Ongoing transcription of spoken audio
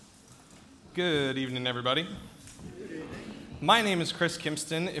Good evening, everybody. My name is Chris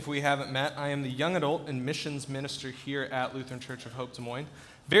Kimston. If we haven't met, I am the Young Adult and Missions Minister here at Lutheran Church of Hope Des Moines.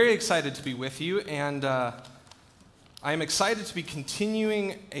 Very excited to be with you, and I am excited to be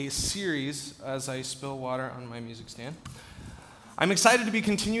continuing a series as I spill water on my music stand. I'm excited to be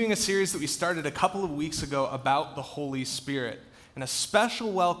continuing a series that we started a couple of weeks ago about the Holy Spirit. And a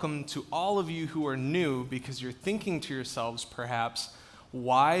special welcome to all of you who are new, because you're thinking to yourselves, perhaps,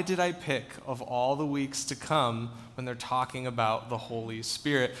 why did I pick, of all the weeks to come, when they're talking about the Holy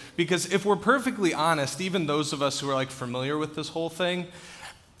Spirit? Because if we're perfectly honest, even those of us who are familiar with this whole thing,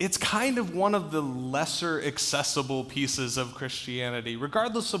 it's kind of one of the lesser accessible pieces of Christianity,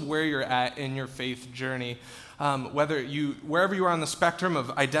 regardless of where you're at in your faith journey. Wherever you are on the spectrum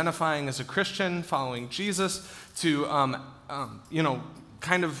of identifying as a Christian, following Jesus, to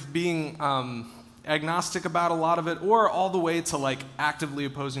kind of being agnostic about a lot of it, or all the way to actively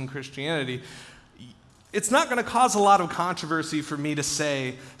opposing Christianity, it's not going to cause a lot of controversy for me to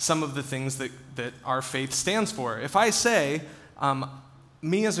say some of the things that our faith stands for. If I say,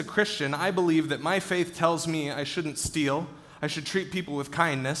 me as a Christian, I believe that my faith tells me I shouldn't steal, I should treat people with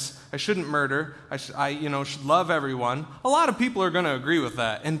kindness, I shouldn't murder, I should love everyone, a lot of people are going to agree with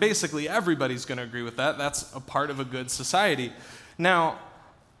that, and basically everybody's going to agree with that. That's a part of a good society. Now,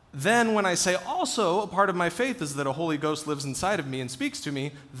 then when I say also a part of my faith is that a Holy Ghost lives inside of me and speaks to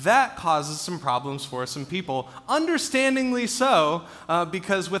me, that causes some problems for some people, understandingly so,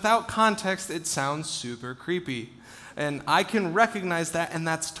 because without context it sounds super creepy. And I can recognize that, and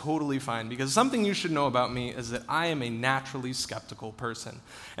that's totally fine, because something you should know about me is that I am a naturally skeptical person.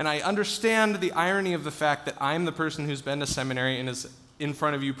 And I understand the irony of the fact that I'm the person who's been to seminary and is in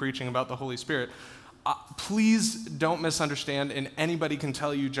front of you preaching about the Holy Spirit. Please don't misunderstand, and anybody can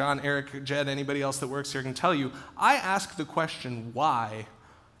tell you, John, Eric, Jed, anybody else that works here can tell you, I ask the question why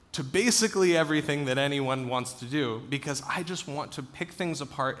to basically everything that anyone wants to do, because I just want to pick things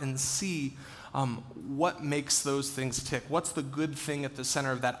apart and see what makes those things tick. What's the good thing at the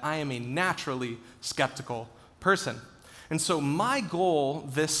center of that? I am a naturally skeptical person. And so my goal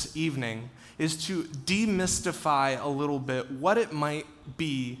this evening is to demystify a little bit what it might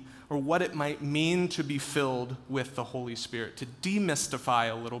be or what it might mean to be filled with the Holy Spirit, to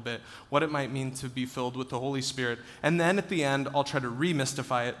demystify a little bit what it might mean to be filled with the Holy Spirit. And then at the end, I'll try to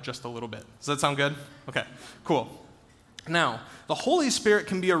remystify it just a little bit. Does that sound good? Okay, cool. Now, the Holy Spirit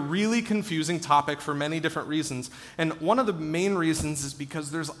can be a really confusing topic for many different reasons. And one of the main reasons is because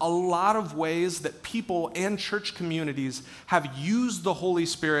there's a lot of ways that people and church communities have used the Holy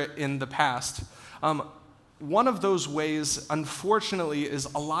Spirit in the past. One of those ways, unfortunately, is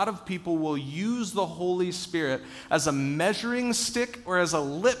a lot of people will use the Holy Spirit as a measuring stick or as a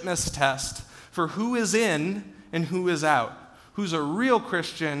litmus test for who is in and who is out, who's a real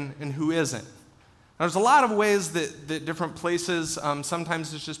Christian and who isn't. Now, there's a lot of ways that different places,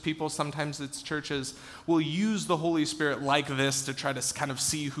 sometimes it's just people, sometimes it's churches, will use the Holy Spirit like this to try to kind of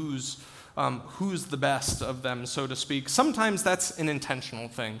see who's the best of them, so to speak. Sometimes that's an intentional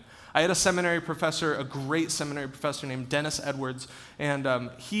thing. I had a great seminary professor named Dennis Edwards, and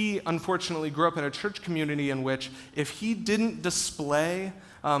he unfortunately grew up in a church community in which if he didn't display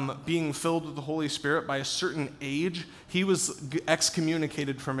being filled with the Holy Spirit by a certain age, he was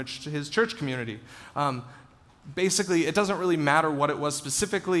excommunicated from his church community. Basically, it doesn't really matter what it was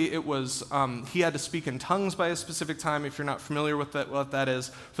specifically. It was he had to speak in tongues by a specific time. If you're not familiar with what that is,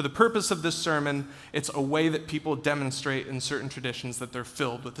 for the purpose of this sermon, it's a way that people demonstrate in certain traditions that they're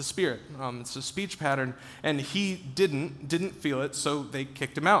filled with the Spirit. It's a speech pattern, and he didn't feel it, so they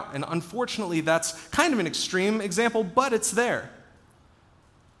kicked him out. And unfortunately, that's kind of an extreme example, but it's there.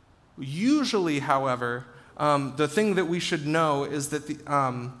 Usually, however, the thing that we should know is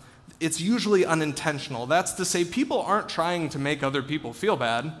that it's usually unintentional. That's to say, people aren't trying to make other people feel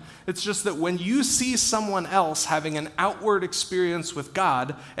bad. It's just that when you see someone else having an outward experience with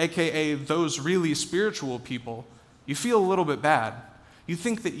God, aka those really spiritual people, you feel a little bit bad. You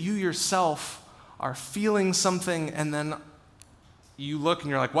think that you yourself are feeling something, and then you look and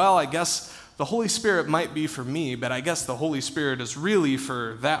you're like, well, I guess the Holy Spirit might be for me, but I guess the Holy Spirit is really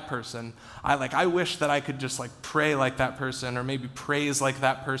for that person. I wish that I could just pray like that person, or maybe praise like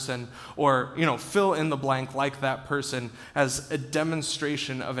that person, or fill in the blank like that person, as a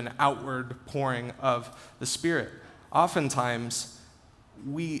demonstration of an outward pouring of the Spirit. Oftentimes,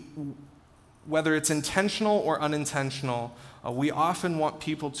 whether it's intentional or unintentional, we often want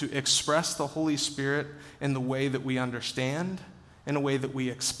people to express the Holy Spirit in the way that we understand, in a way that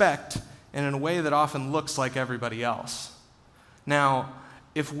we expect, and in a way that often looks like everybody else. Now,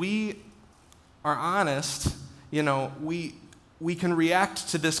 if we are honest, we we can react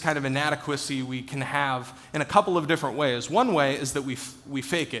to this kind of inadequacy we can have in a couple of different ways. One way is that we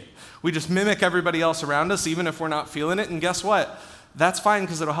fake it. We just mimic everybody else around us, even if we're not feeling it, and guess what? That's fine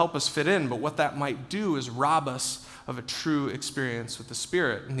because it'll help us fit in, but what that might do is rob us of a true experience with the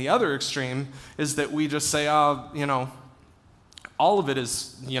Spirit. And the other extreme is that we just say, all of it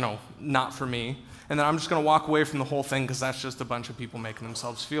is, not for me, and then I'm just going to walk away from the whole thing because that's just a bunch of people making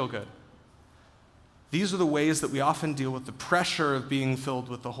themselves feel good. These are the ways that we often deal with the pressure of being filled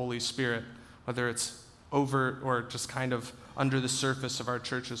with the Holy Spirit, whether it's overt or just kind of under the surface of our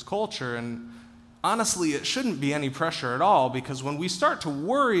church's culture. And honestly, it shouldn't be any pressure at all, because when we start to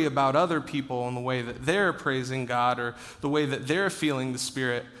worry about other people and the way that they're praising God or the way that they're feeling the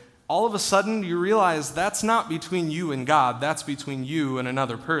Spirit, all of a sudden you realize that's not between you and God, that's between you and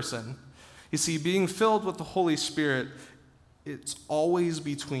another person. You see, being filled with the Holy Spirit, it's always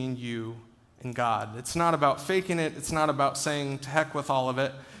between you and God. It's not about faking it. It's not about saying to heck with all of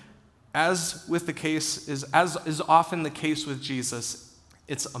it. As is often the case with Jesus,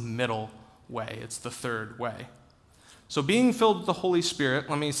 it's a middle way. It's the third way. So being filled with the Holy Spirit,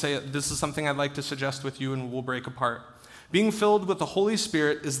 let me say it, this is something I'd like to suggest with you and we'll break apart. Being filled with the Holy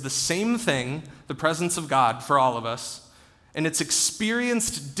Spirit is the same thing, the presence of God for all of us, and it's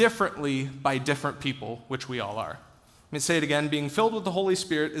experienced differently by different people, which we all are. Let me say it again. Being filled with the Holy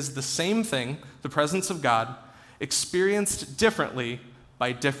Spirit is the same thing, the presence of God, experienced differently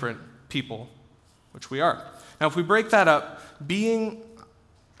by different people, which we are. Now, if we break that up, being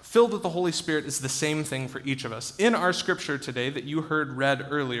filled with the Holy Spirit is the same thing for each of us. In our scripture today that you heard read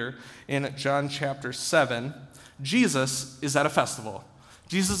earlier in John chapter 7, Jesus is at a festival.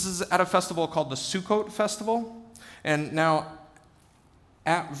 Jesus is at a festival called the Sukkot Festival. And now,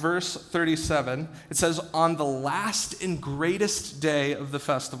 at verse 37, it says, "On the last and greatest day of the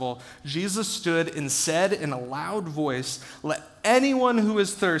festival, Jesus stood and said in a loud voice, 'Let anyone who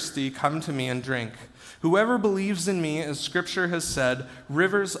is thirsty come to me and drink. Whoever believes in me, as Scripture has said,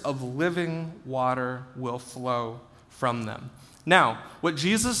 rivers of living water will flow from them.'" Now, what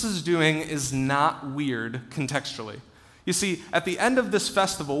Jesus is doing is not weird contextually. You see, at the end of this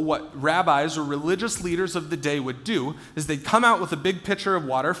festival, what rabbis or religious leaders of the day would do is they'd come out with a big pitcher of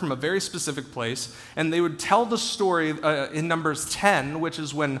water from a very specific place, and they would tell the story in Numbers 10, which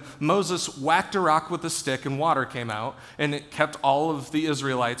is when Moses whacked a rock with a stick and water came out, and it kept all of the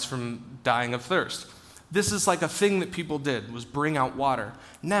Israelites from dying of thirst. This is like a thing that people did, was bring out water.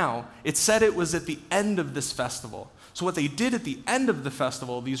 Now, it said it was at the end of this festival. So what they did at the end of the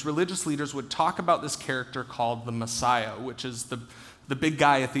festival, these religious leaders would talk about this character called the Messiah, which is the big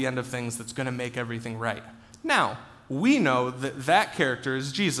guy at the end of things that's going to make everything right. Now, we know that that character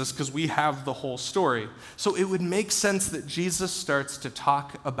is Jesus because we have the whole story. So it would make sense that Jesus starts to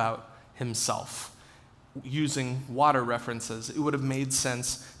talk about himself using water references. It would have made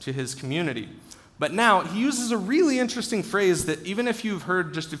sense to his community. But now he uses a really interesting phrase that even if you've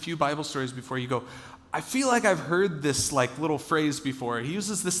heard just a few Bible stories before, you go, I feel like I've heard this little phrase before. He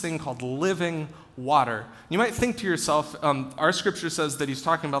uses this thing called living water. You might think to yourself, our scripture says that he's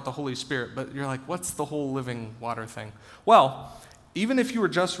talking about the Holy Spirit, but you're like, what's the whole living water thing? Well, even if you were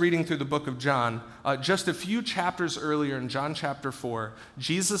just reading through the book of John, just a few chapters earlier in John chapter 4,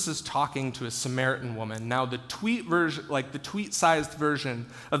 Jesus is talking to a Samaritan woman. Now, the tweet version, the tweet-sized version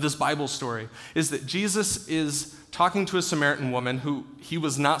of this Bible story is that Jesus is talking to a Samaritan woman who he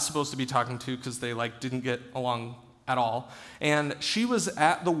was not supposed to be talking to because they didn't get along at all. And she was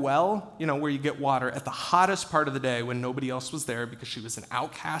at the well, where you get water, at the hottest part of the day when nobody else was there because she was an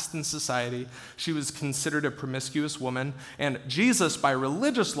outcast in society. She was considered a promiscuous woman. And Jesus, by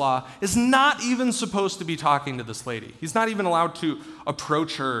religious law, is not even supposed to be talking to this lady. He's not even allowed to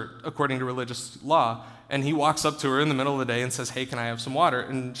approach her according to religious law. And he walks up to her in the middle of the day and says, "Hey, can I have some water?"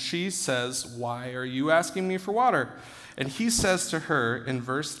 And she says, "Why are you asking me for water?" And he says to her in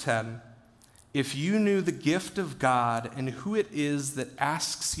verse 10, "If you knew the gift of God and who it is that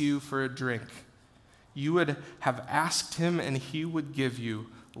asks you for a drink, you would have asked him and he would give you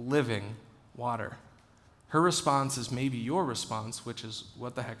living water." Her response is maybe your response, which is,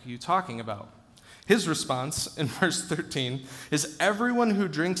 "What the heck are you talking about?" His response in verse 13 is, "Everyone who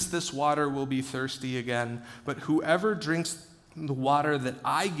drinks this water will be thirsty again, but whoever drinks the water that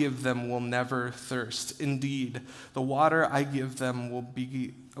I give them will never thirst. Indeed, the water I give them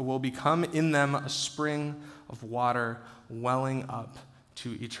will become in them a spring of water welling up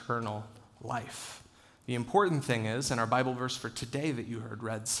to eternal life." The important thing is, and our Bible verse for today that you heard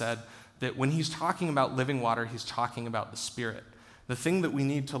read said that when he's talking about living water, he's talking about the Spirit. The thing that we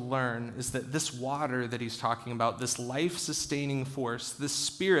need to learn is that this water that he's talking about, this life-sustaining force, this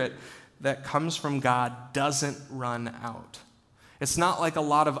Spirit that comes from God doesn't run out. It's not like a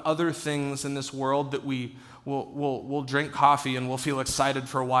lot of other things in this world that we'll drink coffee and we'll feel excited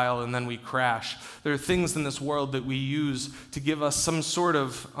for a while and then we crash. There are things in this world that we use to give us some sort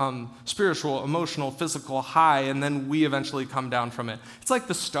of spiritual, emotional, physical high, and then we eventually come down from it. It's like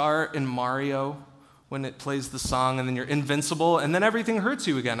the star in Mario when it plays the song and then you're invincible and then everything hurts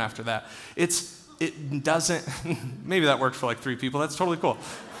you again after that. It doesn't, maybe that worked for like 3 people. That's totally cool.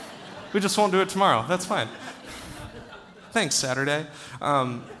 We just won't do it tomorrow. That's fine. Thanks, Saturday.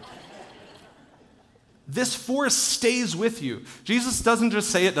 This force stays with you. Jesus doesn't just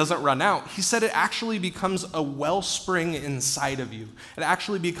say it doesn't run out. He said it actually becomes a wellspring inside of you. It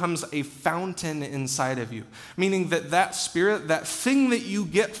actually becomes a fountain inside of you, meaning that spirit, that thing that you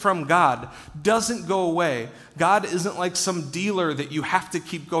get from God, doesn't go away. God isn't like some dealer that you have to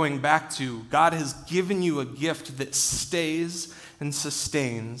keep going back to. God has given you a gift that stays and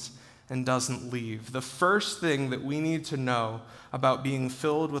sustains and doesn't leave. The first thing that we need to know about being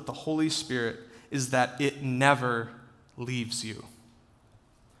filled with the Holy Spirit is that it never leaves you.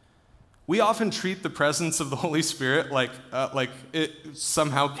 We often treat the presence of the Holy Spirit like it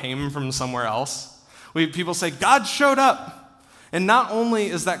somehow came from somewhere else. People say, God showed up. And not only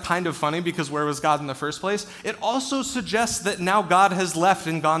is that kind of funny because where was God in the first place, it also suggests that now God has left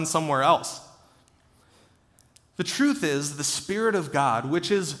and gone somewhere else. The truth is, the Spirit of God, which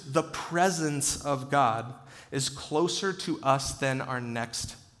is the presence of God, is closer to us than our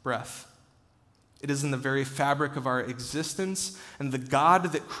next breath. It is in the very fabric of our existence, and the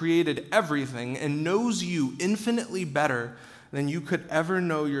God that created everything and knows you infinitely better than you could ever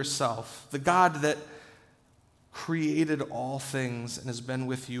know yourself, the God that created all things and has been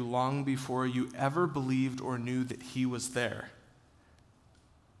with you long before you ever believed or knew that he was there.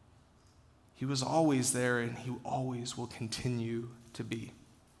 He was always there, and he always will continue to be.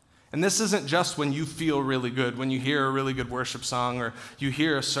 And this isn't just when you feel really good, when you hear a really good worship song, or you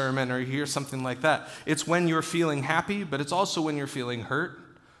hear a sermon, or you hear something like that. It's when you're feeling happy, but it's also when you're feeling hurt,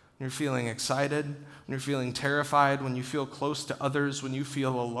 when you're feeling excited, when you're feeling terrified, when you feel close to others, when you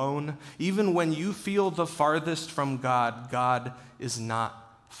feel alone. Even when you feel the farthest from God, God is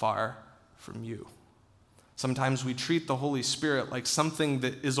not far from you. Sometimes we treat the Holy Spirit like something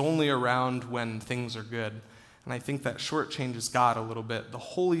that is only around when things are good. And I think that shortchanges God a little bit. The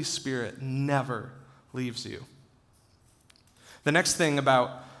Holy Spirit never leaves you. The next thing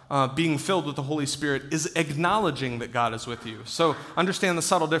about being filled with the Holy Spirit is acknowledging that God is with you. So understand the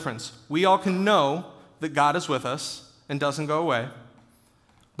subtle difference. We all can know that God is with us and doesn't go away.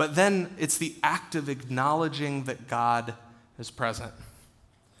 But then it's the act of acknowledging that God is present.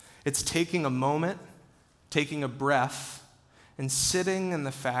 It's taking a moment, taking a breath, and sitting in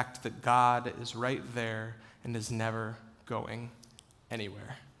the fact that God is right there and is never going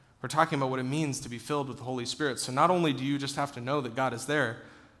anywhere. We're talking about what it means to be filled with the Holy Spirit. So not only do you just have to know that God is there,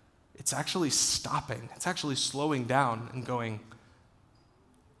 it's actually stopping. It's actually slowing down and going,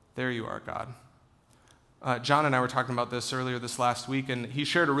 there you are, God. John and I were talking about this earlier this last week, and he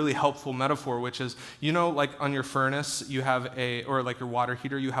shared a really helpful metaphor, which is, like on your furnace, you have or like your water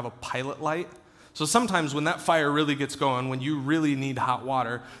heater, you have a pilot light. So sometimes when that fire really gets going, when you really need hot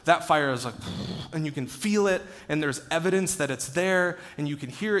water, that fire is like, and you can feel it, and there's evidence that it's there, and you can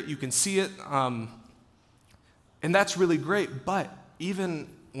hear it, you can see it, and that's really great. But even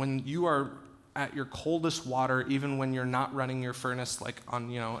when you are at your coldest water, even when you're not running your furnace like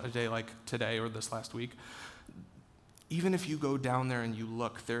on a day like today or this last week, even if you go down there and you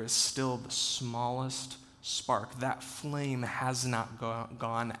look, there is still the smallest spark. That flame has not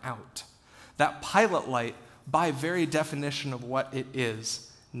gone out. That pilot light, by very definition of what it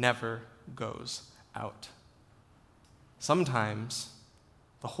is, never goes out. Sometimes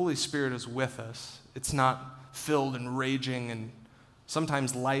the Holy Spirit is with us. It's not filled and raging, and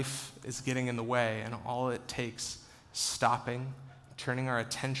sometimes life is getting in the way, and all it takes is stopping, turning our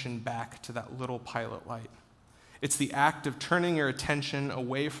attention back to that little pilot light. It's the act of turning your attention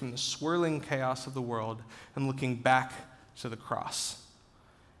away from the swirling chaos of the world and looking back to the cross.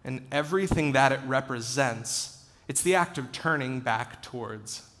 And everything that it represents, it's the act of turning back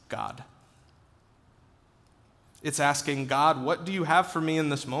towards God. It's asking, God, what do you have for me in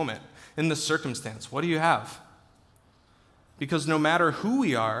this moment, in this circumstance? What do you have? Because no matter who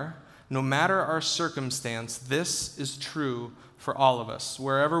we are, no matter our circumstance, this is true for all of us.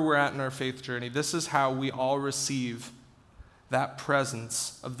 Wherever we're at in our faith journey, this is how we all receive that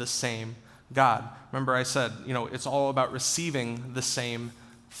presence of the same God. Remember I said, it's all about receiving the same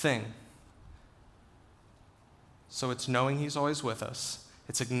thing. So it's knowing he's always with us.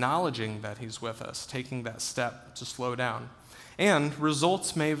 It's acknowledging that he's with us, taking that step to slow down. And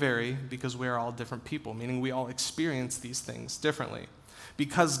results may vary because we are all different people, meaning we all experience these things differently.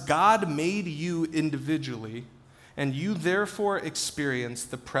 Because God made you individually, and you therefore experience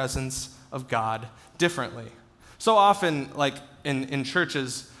the presence of God differently. So often, like in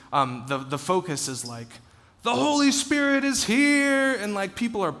churches, the focus is like, the Holy Spirit is here, and like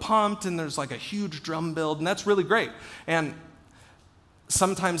people are pumped, and there's like a huge drum build, and that's really great. And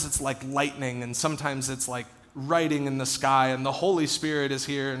sometimes it's like lightning, and sometimes it's like writing in the sky, and the Holy Spirit is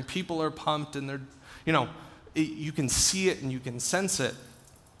here, and people are pumped, and they're, you can see it and you can sense it.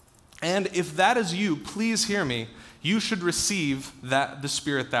 And if that is you, please hear me. You should receive the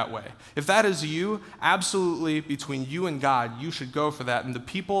Spirit that way. If that is you, absolutely between you and God, you should go for that. And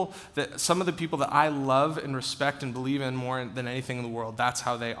some of the people that I love and respect and believe in more than anything in the world, that's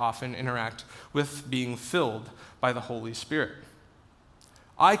how they often interact with being filled by the Holy Spirit.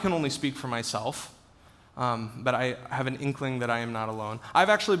 I can only speak for myself, but I have an inkling that I am not alone.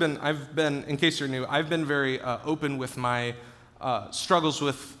 I've been, in case you're new, I've been very open with my struggles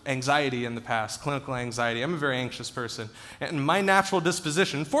with anxiety in the past, clinical anxiety. I'm a very anxious person. And my natural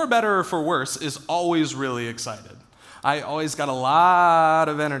disposition, for better or for worse, is always really excited. I always got a lot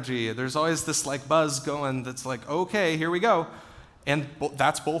of energy. There's always this like buzz going that's like, okay, here we go. And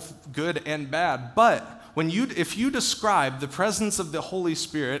that's both good and bad. But if you describe the presence of the Holy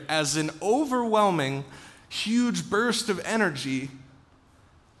Spirit as an overwhelming, huge burst of energy,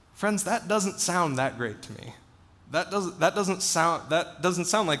 friends, that doesn't sound that great to me. That doesn't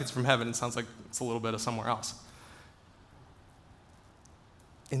sound like it's from heaven. It sounds like it's a little bit of somewhere else.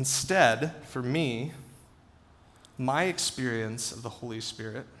 Instead, for me, my experience of the Holy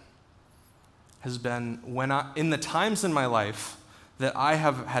Spirit has been in the times in my life that I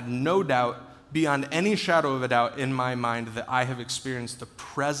have had no doubt, beyond any shadow of a doubt in my mind, that I have experienced the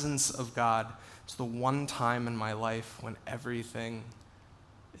presence of God. It's the one time in my life when everything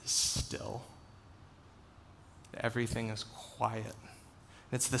is still. Everything is quiet.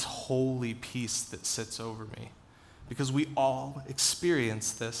 And it's this holy peace that sits over me because we all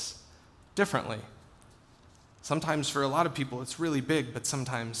experience this differently. Sometimes for a lot of people it's really big, but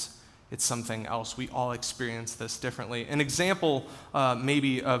sometimes it's something else. We all experience this differently. An example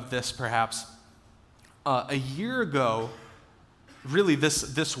maybe of this perhaps, a year ago, really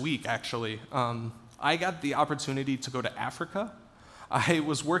this week actually, I got the opportunity to go to Africa. I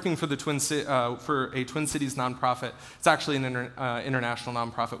was working for a Twin Cities nonprofit. It's actually an international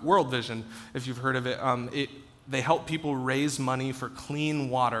nonprofit, World Vision, if you've heard of it. They help people raise money for clean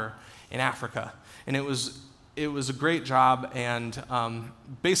water in Africa. And it was a great job, and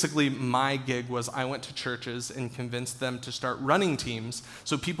basically my gig was I went to churches and convinced them to start running teams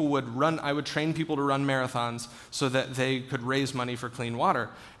so people would run. I would train people to run marathons so that they could raise money for clean water.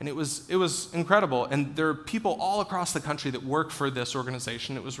 And it was incredible. And there are people all across the country that work for this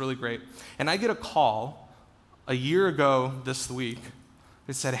organization. It was really great. And I get a call a year ago this week.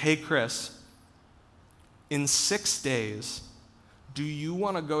 It said, "Hey, Chris, in 6 days, do you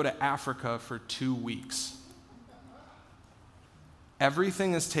want to go to Africa for 2 weeks?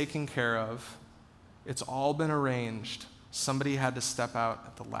 Everything is taken care of. It's all been arranged. Somebody had to step out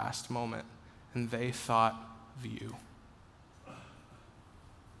at the last moment, and they thought of you."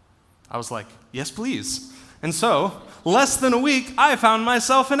 I was like, yes, please. And so, less than a week, I found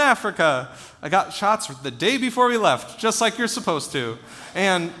myself in Africa. I got shots the day before we left, just like you're supposed to.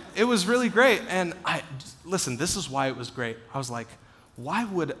 And it was really great. And listen, this is why it was great. I was like, why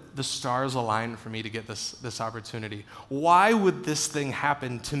would the stars align for me to get this opportunity? Why would this thing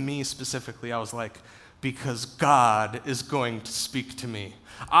happen to me specifically? I was like, because God is going to speak to me.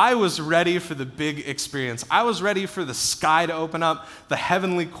 I was ready for the big experience. I was ready for the sky to open up. The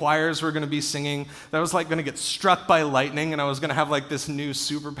heavenly choirs were going to be singing. That was like going to get struck by lightning, and I was going to have like this new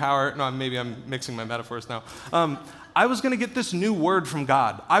superpower. No, maybe I'm mixing my metaphors now. I was going to get this new word from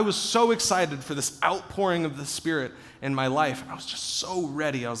God. I was so excited for this outpouring of the Spirit in my life. I was just so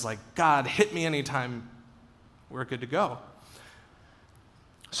ready. I was like, God, hit me anytime. We're good to go.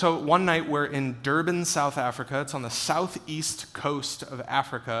 So one night we're in Durban, South Africa. It's on the southeast coast of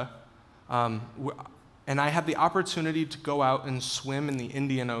Africa. And I had the opportunity to go out and swim in the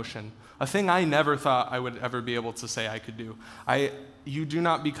Indian Ocean, a thing I never thought I would ever be able to say I could do. You do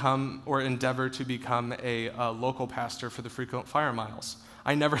not become or endeavor to become a local pastor for the Frequent Flyer Miles.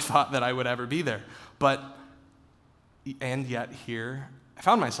 I never thought that I would ever be there. And yet here, I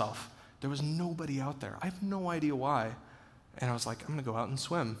found myself. There was nobody out there. I have no idea why. And I was like, I'm going to go out and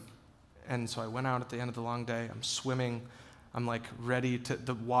swim. And so I went out at the end of the long day. I'm swimming. I'm like ready to,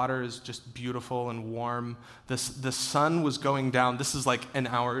 the water is just beautiful and warm. The sun was going down. This is like an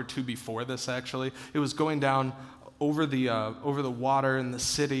hour or two before this, actually. It was going down over the water in the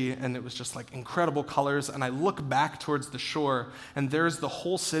city, and it was just like incredible colors. And I look back towards the shore, and there's the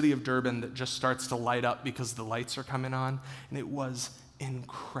whole city of Durban that just starts to light up because the lights are coming on, and it was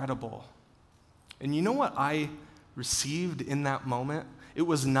incredible. And you know what I received in that moment? It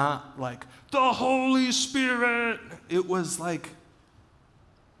was not like the Holy Spirit. It was like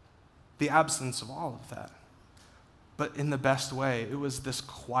the absence of all of that, but in the best way. It was this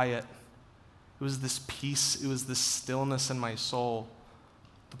quiet. It was this peace. It was this stillness in my soul.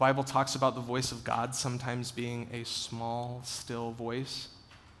 The Bible talks about the voice of God sometimes being a small, still voice.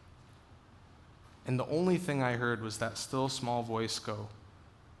 And the only thing I heard was that still, small voice go,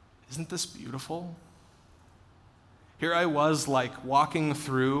 "Isn't this beautiful?" Here I was, like, walking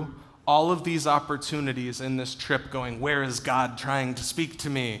through all of these opportunities in this trip going, where is God trying to speak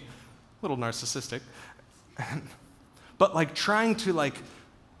to me? A little narcissistic. But, like, trying to, like,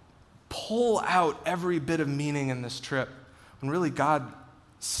 pull out every bit of meaning in this trip, when really God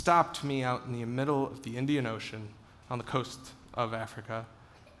stopped me out in the middle of the Indian Ocean on the coast of Africa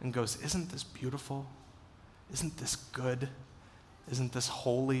and goes, "Isn't this beautiful? Isn't this good? Isn't this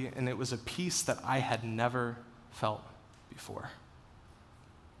holy?" And it was a peace that I had never felt before.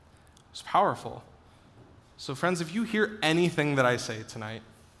 It was powerful. So friends, if you hear anything that I say tonight,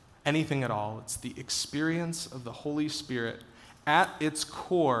 anything at all, it's the experience of the Holy Spirit at its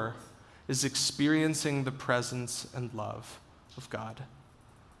core is experiencing the presence and love of God.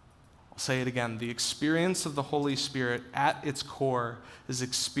 I'll say it again. The experience of the Holy Spirit at its core is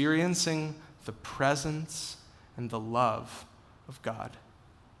experiencing the presence and the love of God.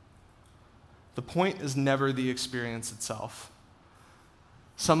 The point is never the experience itself.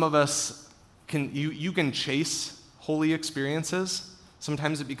 Some of us you can chase holy experiences.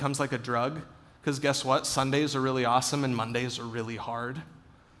 Sometimes it becomes like a drug, because guess what? Sundays are really awesome and Mondays are really hard.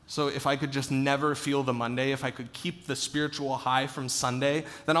 So if I could just never feel the Monday, if I could keep the spiritual high from Sunday,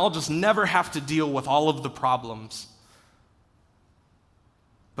 then I'll just never have to deal with all of the problems.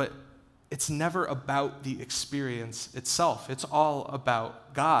 But it's never about the experience itself. It's all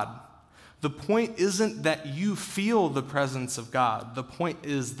about God. The point isn't that you feel the presence of God. The point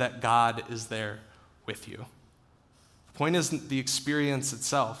is that God is there with you. The point isn't the experience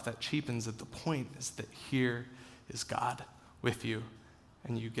itself that cheapens it. The point is that here is God with you,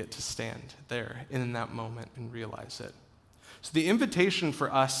 and you get to stand there in that moment and realize it. So the invitation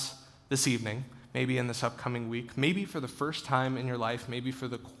for us this evening, maybe in this upcoming week, maybe for the first time in your life, maybe for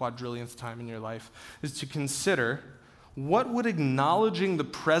the quadrillionth time in your life, is to consider, what would acknowledging the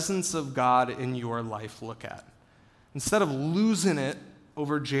presence of God in your life look at? Instead of losing it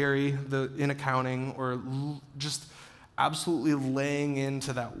over Jerry in accounting, or just absolutely laying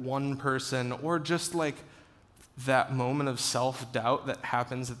into that one person, or just like that moment of self-doubt that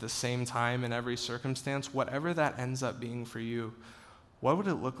happens at the same time in every circumstance, whatever that ends up being for you, what would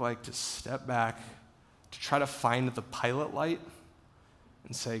it look like to step back, to try to find the pilot light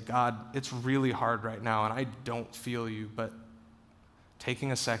and say, "God, it's really hard right now, and I don't feel you," but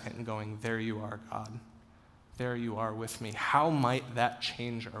taking a second and going, "There you are, God. There you are with me." How might that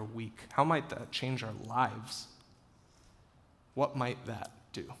change our week? How might that change our lives? What might that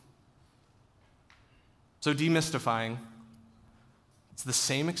do? So demystifying, it's the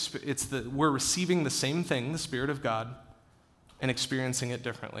same. We're receiving the same thing, the Spirit of God, and experiencing it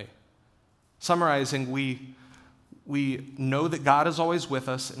differently. Summarizing, we know that God is always with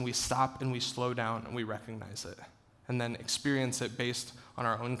us, and we stop and we slow down and we recognize it, and then experience it based on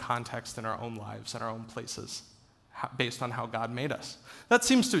our own context and our own lives and our own places, based on how God made us. That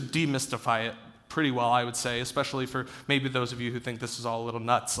seems to demystify it pretty well, I would say, especially for maybe those of you who think this is all a little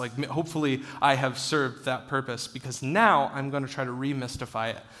nuts. Like, hopefully I have served that purpose, because now I'm going to try to remystify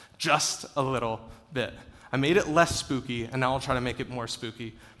it just a little bit. I made it less spooky, and now I'll try to make it more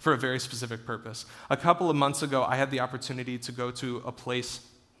spooky for a very specific purpose. A couple of months ago, I had the opportunity to go to a place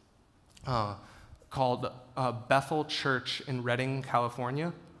called Bethel Church in Redding,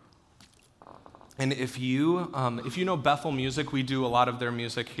 California. And if you know Bethel Music, we do a lot of their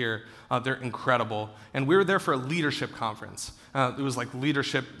music here. They're incredible. And we were there for a leadership conference. It was like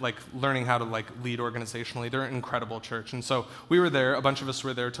leadership, like learning how to like lead organizationally. They're an incredible church. And so we were there, a bunch of us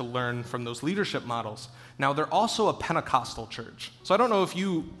were there to learn from those leadership models. Now, they're also a Pentecostal church. So I don't know if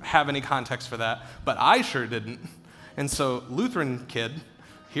you have any context for that, but I sure didn't. And so Lutheran kid,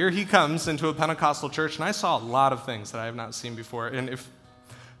 here he comes into a Pentecostal church, and I saw a lot of things that I have not seen before. And if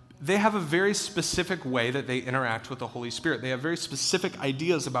they have a very specific way that they interact with the Holy Spirit. They have very specific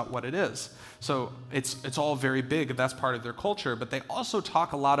ideas about what it is. So it's all very big. That's part of their culture. But they also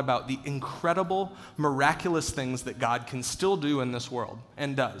talk a lot about the incredible, miraculous things that God can still do in this world,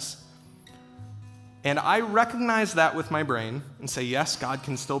 and does. And I recognize that with my brain and say, yes, God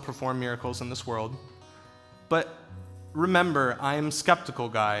can still perform miracles in this world. But remember, I am a skeptical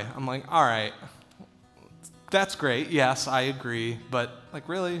guy. I'm like, all right, that's great. Yes, I agree. But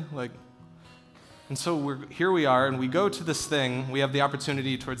really? And so here we are, and we go to this thing. We have the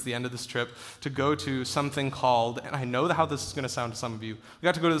opportunity towards the end of this trip to go to something called, and I know how this is going to sound to some of you, we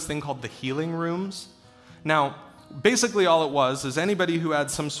got to go to this thing called the healing rooms. Now, basically all it was is anybody who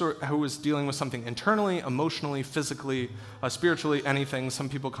had who was dealing with something internally, emotionally, physically, spiritually, anything, some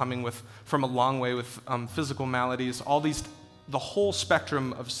people coming from a long way with physical maladies, the whole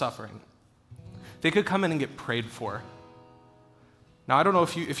spectrum of suffering. They could come in and get prayed for. Now, I don't know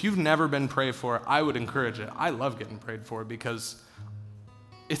if you've never been prayed for, I would encourage it. I love getting prayed for because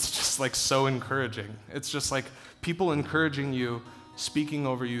it's just so encouraging. It's just people encouraging you, speaking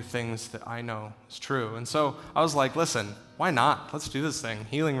over you things that I know is true. And so I was like, listen, why not? Let's do this thing.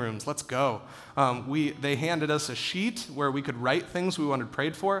 Healing rooms, let's go. They handed us a sheet where we could write things we wanted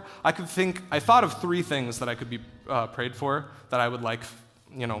prayed for. I thought of 3 things that I could be prayed for that I would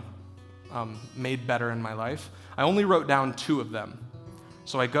made better in my life. I only wrote down 2 of them.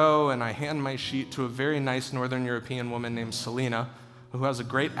 So I go and I hand my sheet to a very nice Northern European woman named Selena, who has a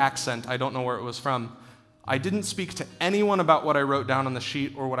great accent. I don't know where it was from. I didn't speak to anyone about what I wrote down on the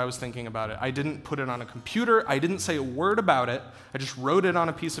sheet or what I was thinking about it. I didn't put it on a computer. I didn't say a word about it. I just wrote it on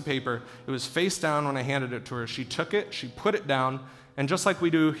a piece of paper. It was face down when I handed it to her. She took it, she put it down, and just like we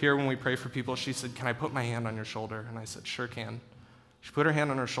do here when we pray for people, she said, "Can I put my hand on your shoulder?" And I said, "Sure can." She put her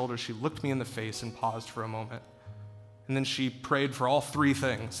hand on her shoulder, she looked me in the face and paused for a moment. And then she prayed for all 3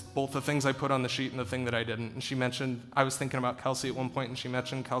 things, both the things I put on the sheet and the thing that I didn't. And she mentioned, I was thinking about Kelsey at one point, and she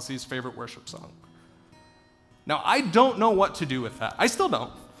mentioned Kelsey's favorite worship song. Now, I don't know what to do with that. I still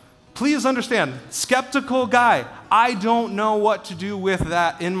don't. Please understand, skeptical guy, I don't know what to do with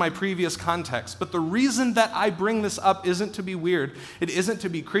that in my previous context. But the reason that I bring this up isn't to be weird. It isn't to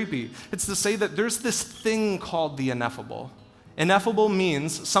be creepy. It's to say that there's this thing called the ineffable. Ineffable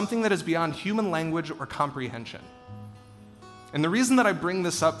means something that is beyond human language or comprehension. And the reason that I bring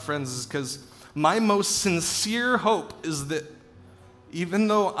this up, friends, is because my most sincere hope is that even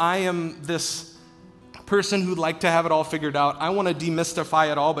though I am this person who'd like to have it all figured out, I want to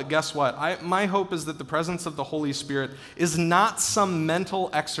demystify it all, but guess what? My hope is that the presence of the Holy Spirit is not some mental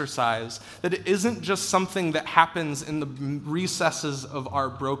exercise, that it isn't just something that happens in the recesses of our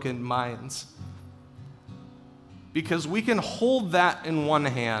broken minds. Because we can hold that in one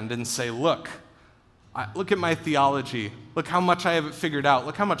hand and say, look at my theology. Look how much I have it figured out.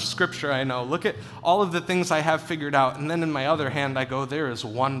 Look how much scripture I know. Look at all of the things I have figured out. And then in my other hand, I go, there is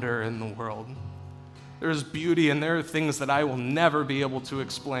wonder in the world. There is beauty, and there are things that I will never be able to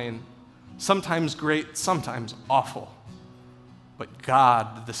explain. Sometimes great, sometimes awful. But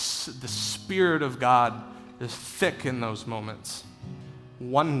God, the Spirit of God, is thick in those moments.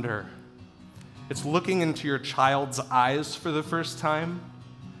 Wonder. It's looking into your child's eyes for the first time.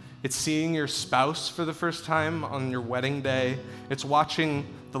 It's seeing your spouse for the first time on your wedding day. It's watching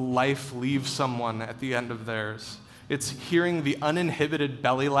the life leave someone at the end of theirs. It's hearing the uninhibited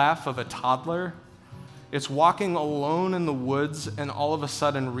belly laugh of a toddler. It's walking alone in the woods and all of a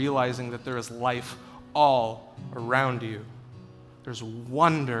sudden realizing that there is life all around you. There's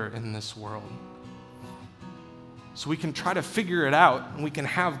wonder in this world. So we can try to figure it out and we can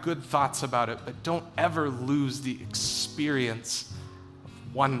have good thoughts about it, but don't ever lose the experience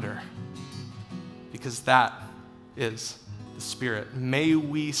of wonder, because that is the Spirit. May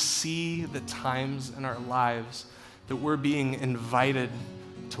we see the times in our lives that we're being invited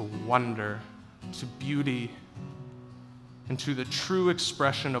to wonder, to beauty, and to the true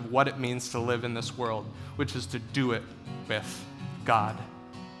expression of what it means to live in this world, which is to do it with God.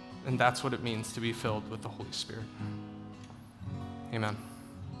 And that's what it means to be filled with the Holy Spirit. Amen.